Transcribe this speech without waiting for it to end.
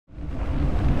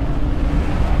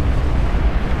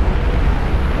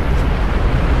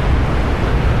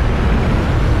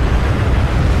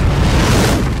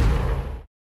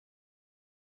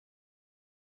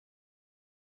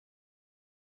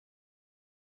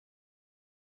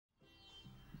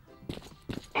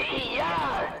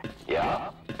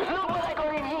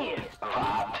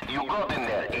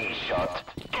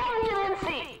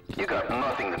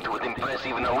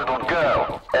and a little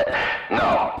girl.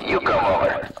 No, you come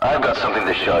over. I've got something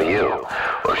to show you.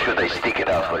 Or should I stick it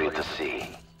out for you to see?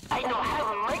 I don't have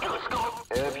a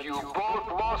microscope. Have you both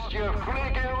lost your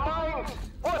freaking minds?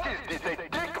 What is this, a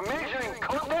dick measuring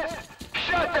contest?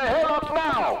 Shut the hell up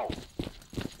now!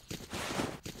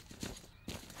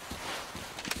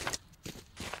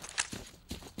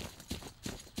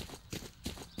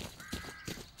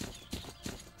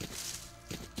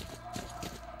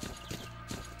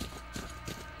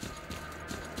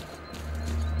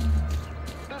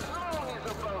 The zone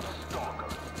is about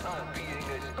stalker, and being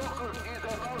a stalker is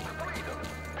about freedom.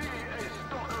 Be a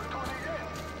stalker to the end.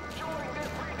 Join the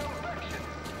freedom faction.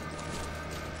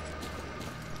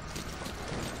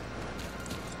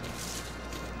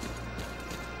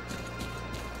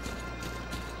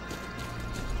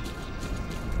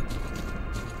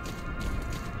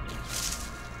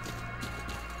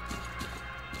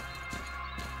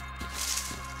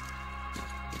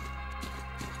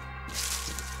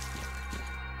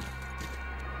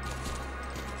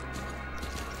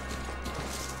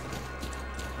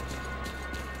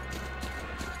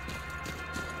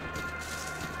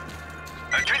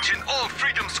 Attention all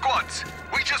Freedom Squads!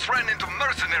 We just ran into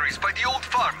mercenaries by the old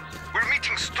farm. We're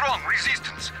meeting strong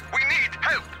resistance. We need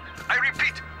help! I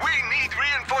repeat, we need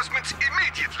reinforcements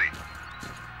immediately!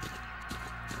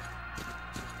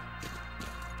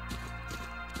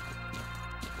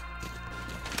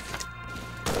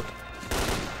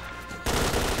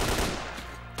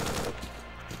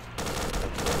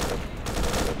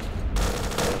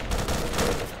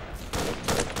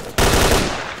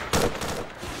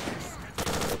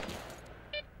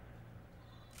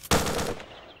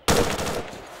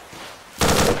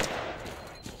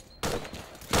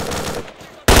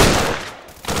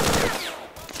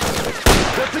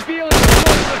 Зацепил!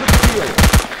 Зацепил!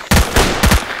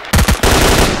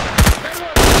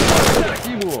 Так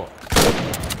ему!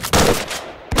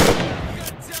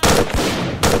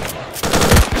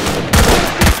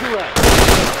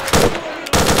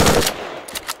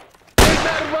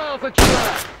 Нарвался,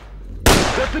 чувак!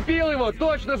 Зацепил его!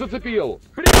 Точно зацепил!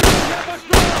 Прикинь, я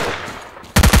пошел!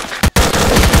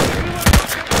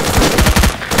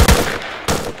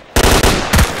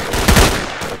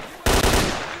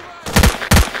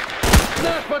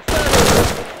 Нас подставил!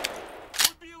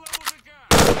 Убила мужика!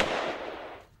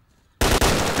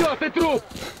 Все, ты труп!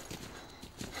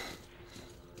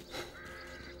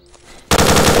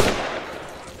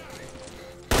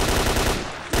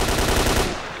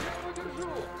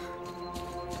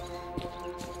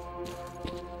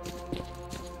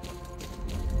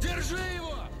 Держи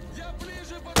его! Я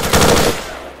ближе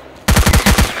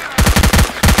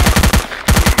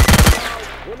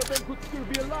One of them could still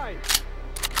be alive!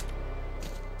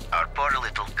 Our poor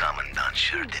little commandant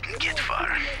sure didn't get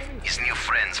far. His new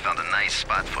friends found a nice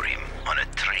spot for him on a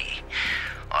tree.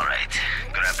 All right,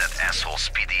 grab that asshole's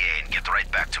PDA and get right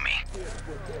back to me.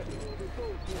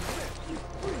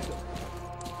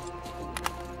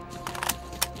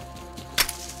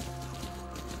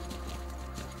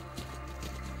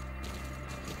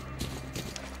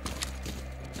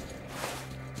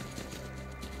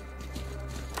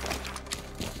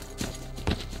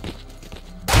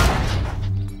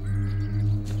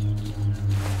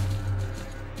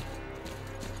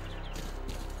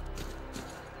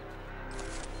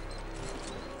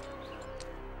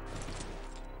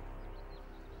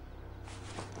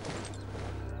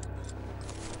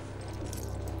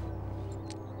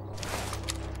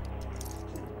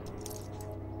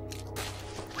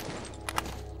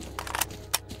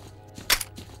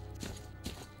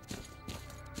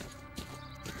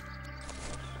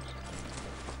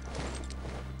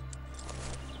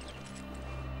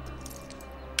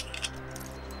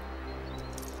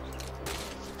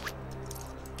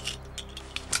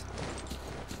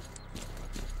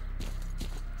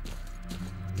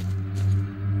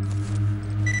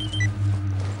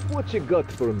 What you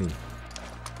got for me?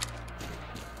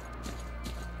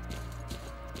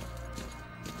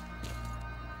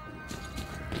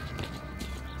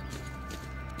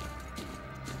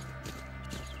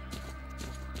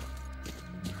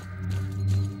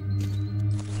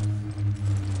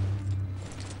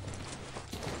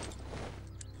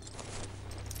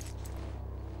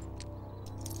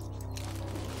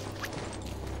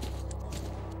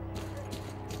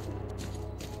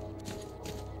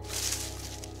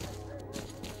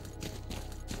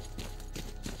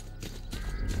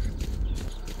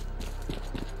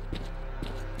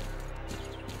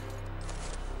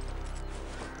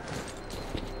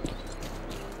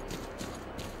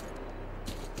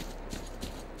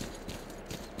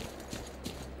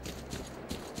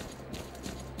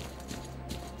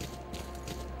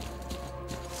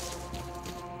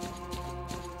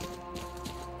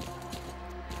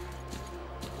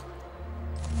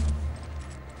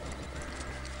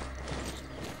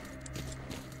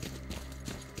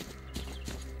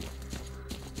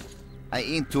 I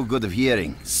ain't too good of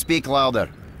hearing. Speak louder.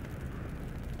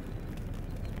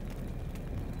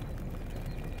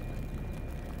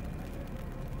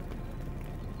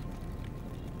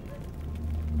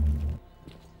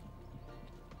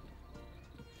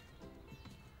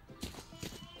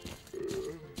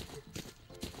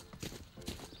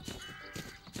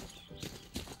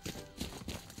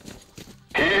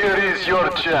 Here is your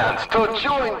chance to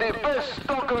join the best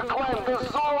stalker clan the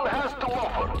zone has to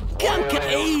offer.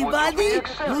 Hey, buddy!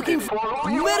 Looking for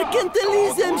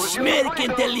mercantilism,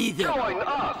 schmercantilism! Join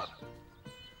us!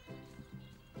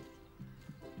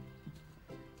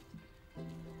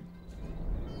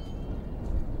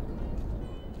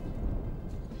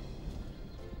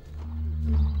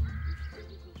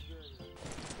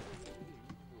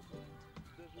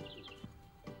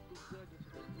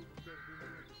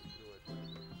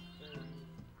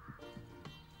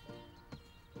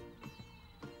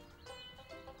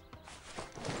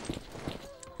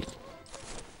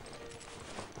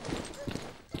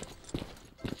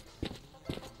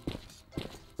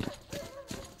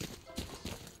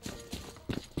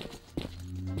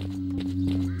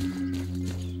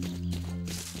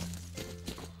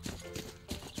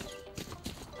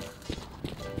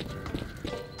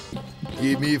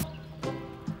 Give me...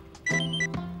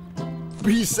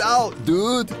 Peace out,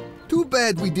 dude! Too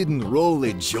bad we didn't roll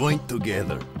a joint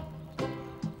together.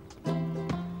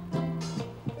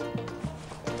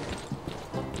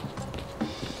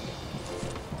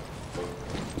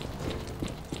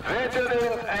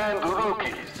 Veterans and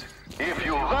rookies, if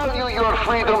you value your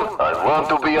freedom and want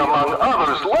to be among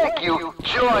others like you,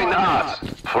 join us.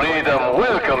 Freedom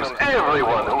welcomes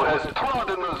everyone who has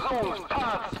trodden the zone's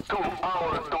path to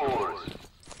our doors.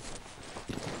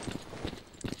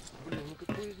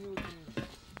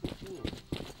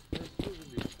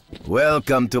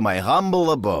 Welcome to my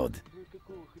humble abode.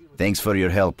 Thanks for your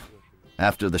help.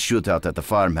 After the shootout at the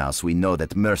farmhouse, we know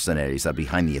that mercenaries are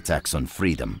behind the attacks on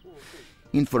Freedom.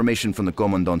 Information from the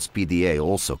Commandant's PDA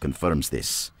also confirms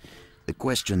this. The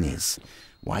question is,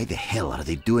 why the hell are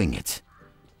they doing it?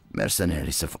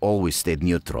 Mercenaries have always stayed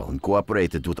neutral and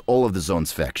cooperated with all of the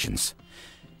zone's factions.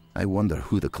 I wonder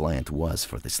who the client was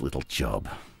for this little job.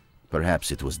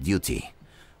 Perhaps it was duty,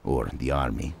 or the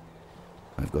army.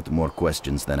 I've got more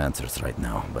questions than answers right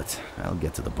now, but I'll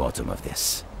get to the bottom of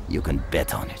this. You can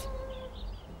bet on it.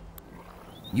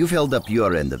 You've held up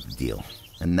your end of the deal,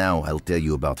 and now I'll tell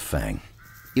you about Fang.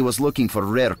 He was looking for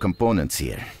rare components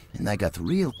here, and I got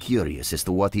real curious as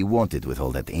to what he wanted with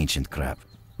all that ancient crap.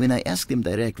 When I asked him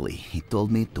directly, he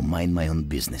told me to mind my own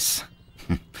business.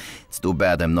 It's too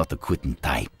bad I'm not the quitting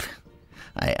type.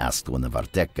 I asked one of our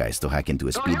tech guys to hack into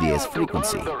his PDA's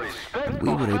frequency, and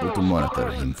we were able to monitor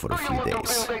him for a few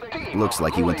days. Looks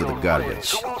like he went to the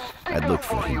garbage. I'd looked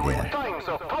for him there.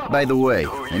 By the way,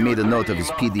 I made a note of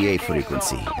his PDA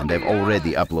frequency, and I've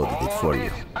already uploaded it for you.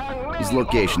 His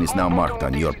location is now marked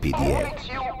on your PDA.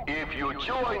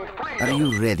 Are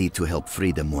you ready to help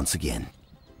Freedom once again?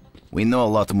 We know a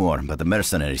lot more, but the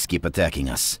mercenaries keep attacking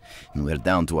us, and we're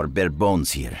down to our bare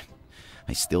bones here.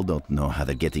 I still don't know how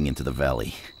they're getting into the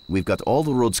valley. We've got all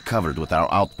the roads covered with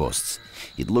our outposts.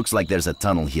 It looks like there's a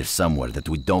tunnel here somewhere that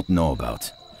we don't know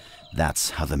about.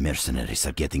 That's how the mercenaries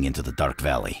are getting into the Dark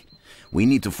Valley. We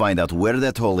need to find out where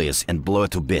that hole is and blow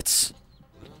it to bits.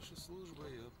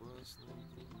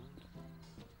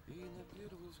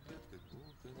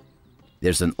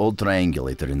 There's an old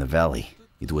triangulator in the valley.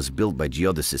 It was built by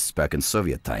geodesists back in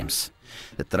Soviet times.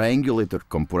 The triangulator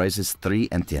comprises 3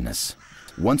 antennas.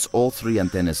 Once all 3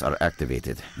 antennas are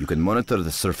activated, you can monitor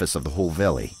the surface of the whole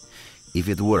valley. If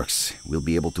it works, we'll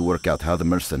be able to work out how the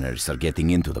mercenaries are getting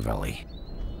into the valley.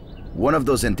 One of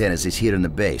those antennas is here in the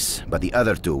base, but the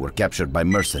other 2 were captured by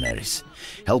mercenaries.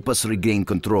 Help us regain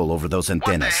control over those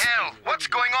antennas. What the hell? What's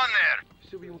going on there?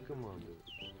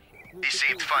 This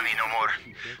ain't funny no more.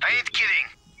 I ain't kidding.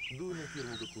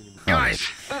 Alright,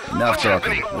 enough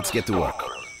talking. Let's get to work.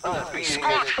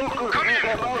 Squad, come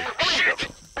here! Shit!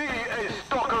 Be a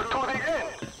stalker to the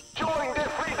end. Join the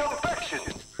Freedom faction.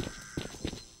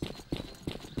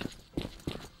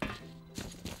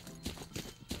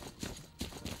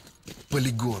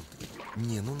 Полигон.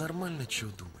 Не, ну нормально, чё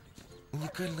думали.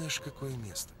 Уникальное ж какое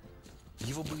место.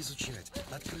 Его бы изучать,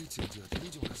 открытие делать,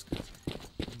 людям рассказывать.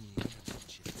 Нет,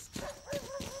 честно.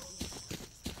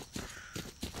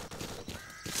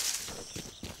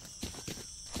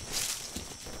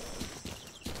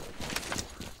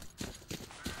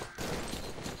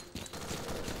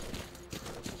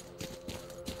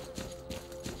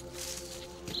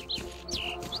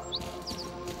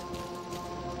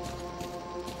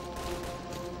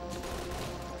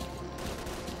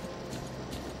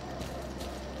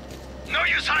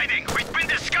 is hiding! We've been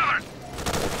discovered!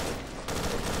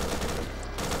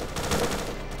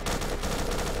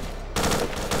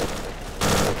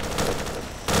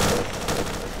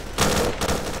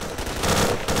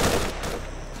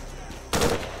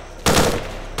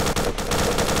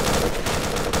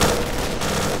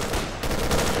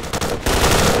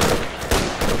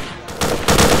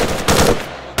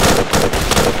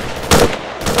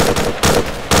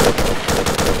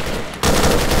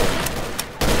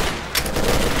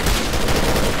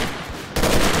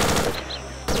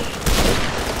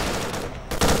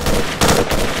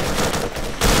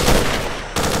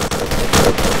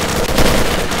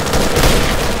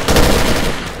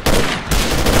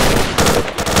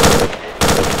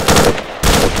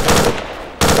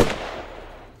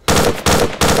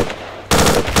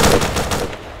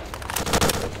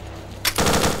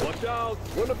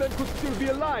 One of them could still be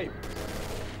alive!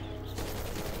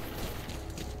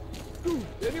 Dude,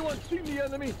 anyone seen the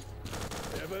enemy?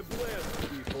 Never blast,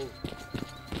 people.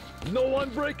 No one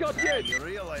break up yet! You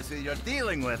realize who you're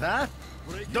dealing with, huh?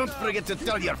 Don't forget to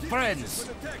tell your friends!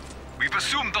 We've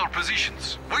assumed our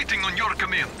positions, waiting on your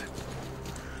command.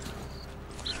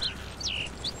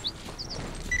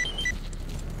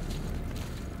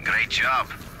 Great job.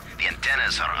 The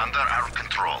antennas are under our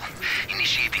control.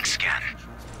 Initiating scan.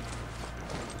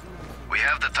 We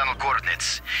have the tunnel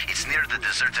coordinates. It's near the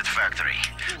deserted factory.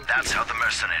 That's how the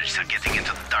mercenaries are getting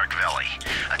into the Dark Valley.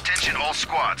 Attention all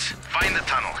squads. Find the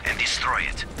tunnel and destroy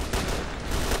it.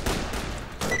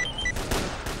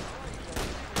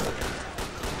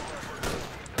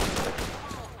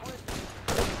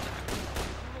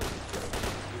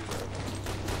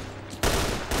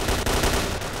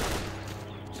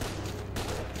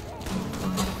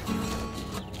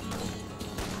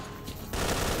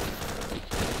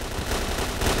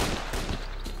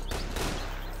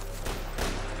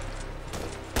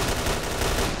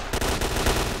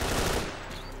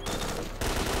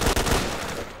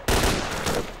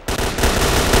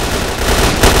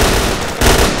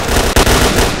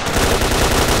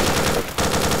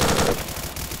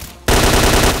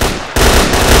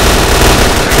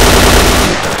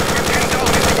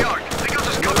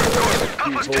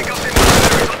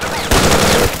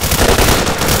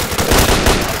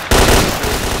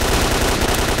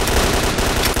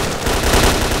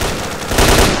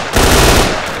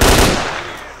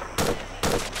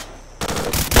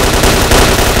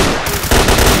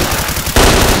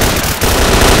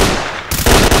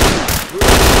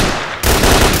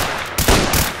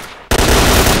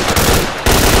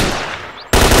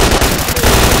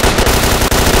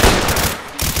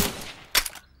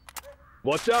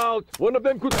 Watch out! One of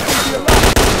them could still be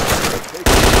alive!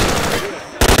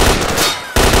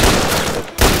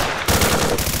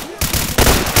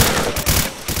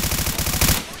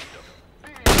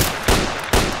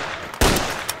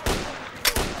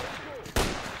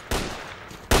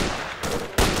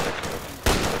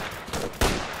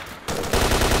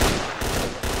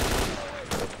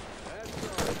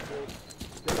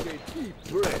 Take a deep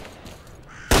breath.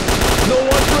 No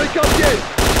one break up yet!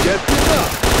 Get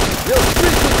enough! You're free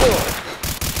to go!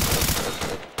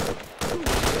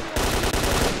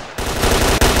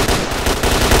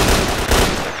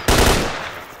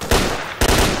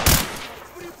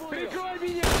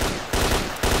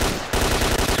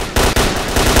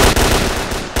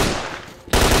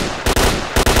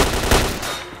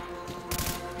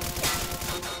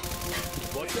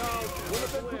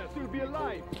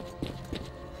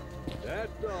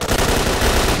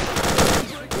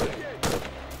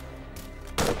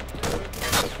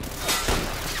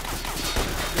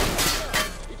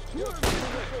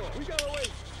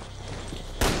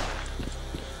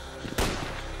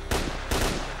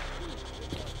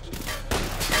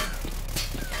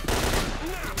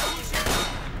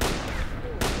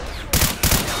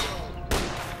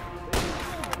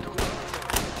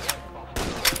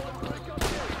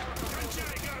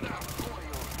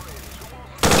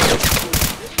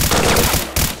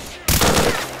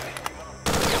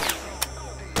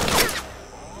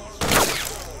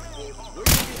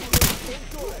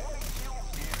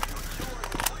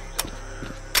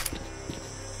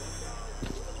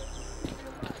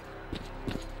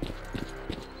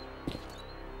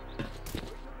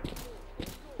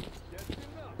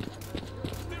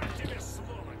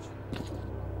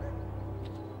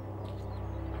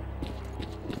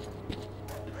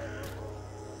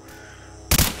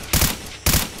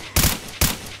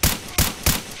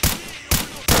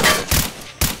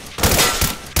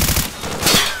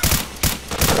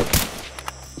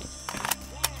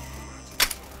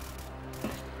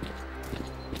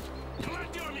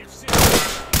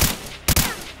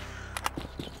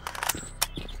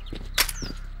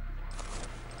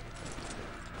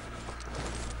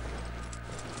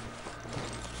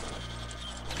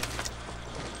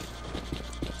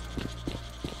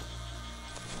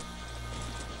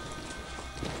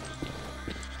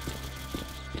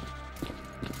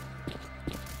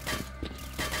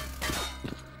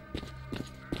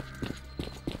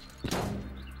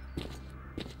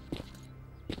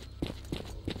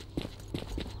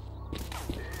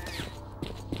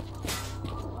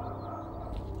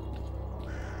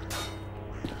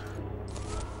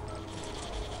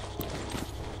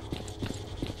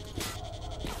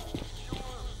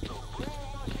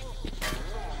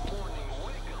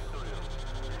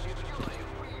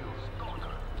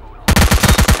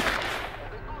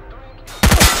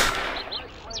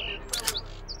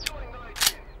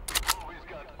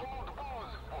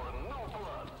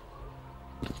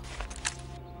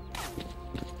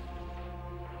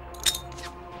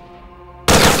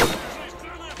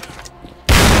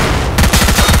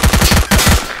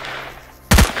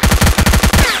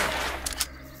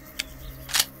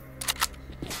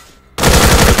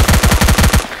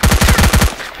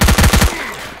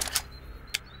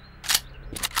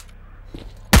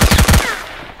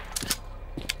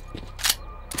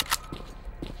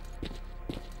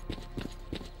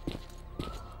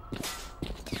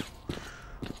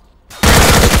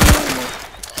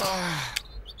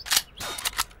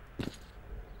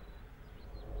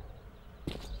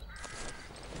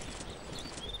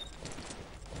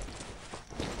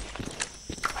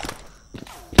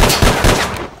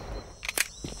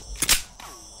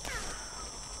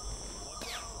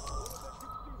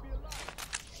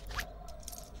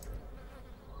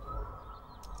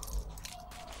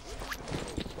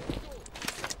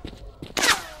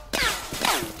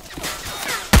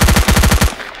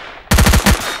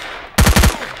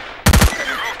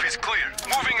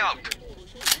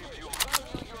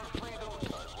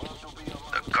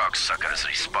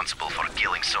 responsible for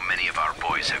killing so many of our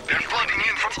boys have been They're flooding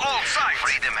in from all sides.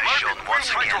 Freedom has shown once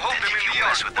try to again hold that them if in you the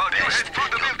mess yard with the while you best, head through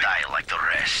the you'll building. die like the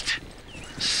rest.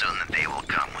 Soon the day will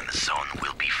come when the zone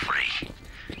will be free.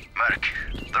 Merc,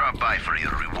 drop by for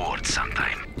your reward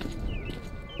sometime.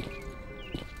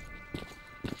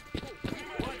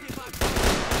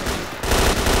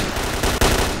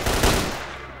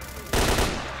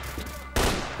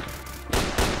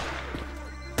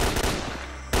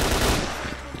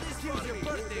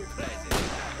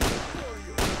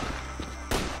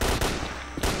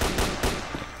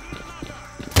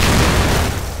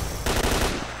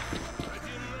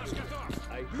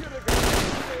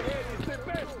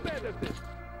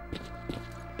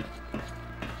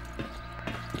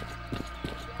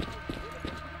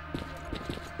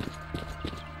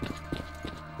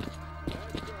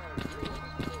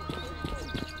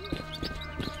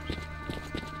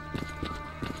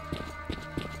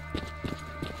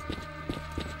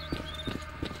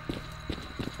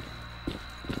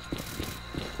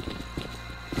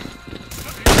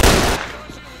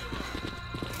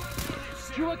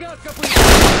 Чувака откопали!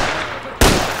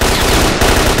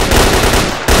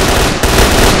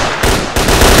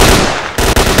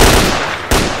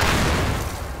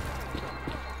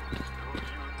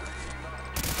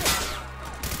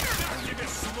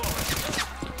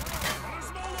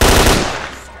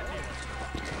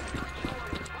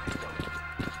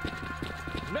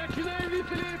 Начинай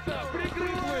веселиться!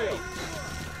 Прикрывай!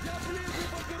 Я ближе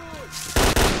подберусь!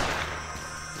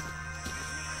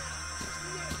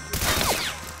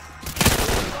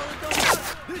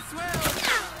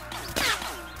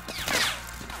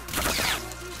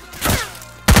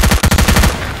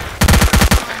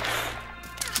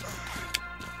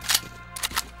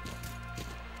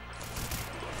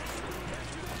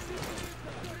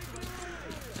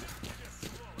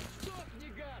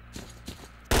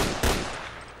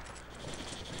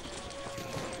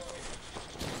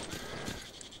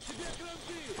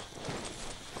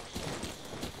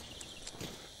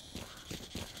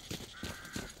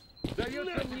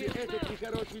 Дается мне этот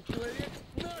нехороший человек,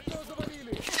 нашего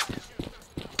завалили!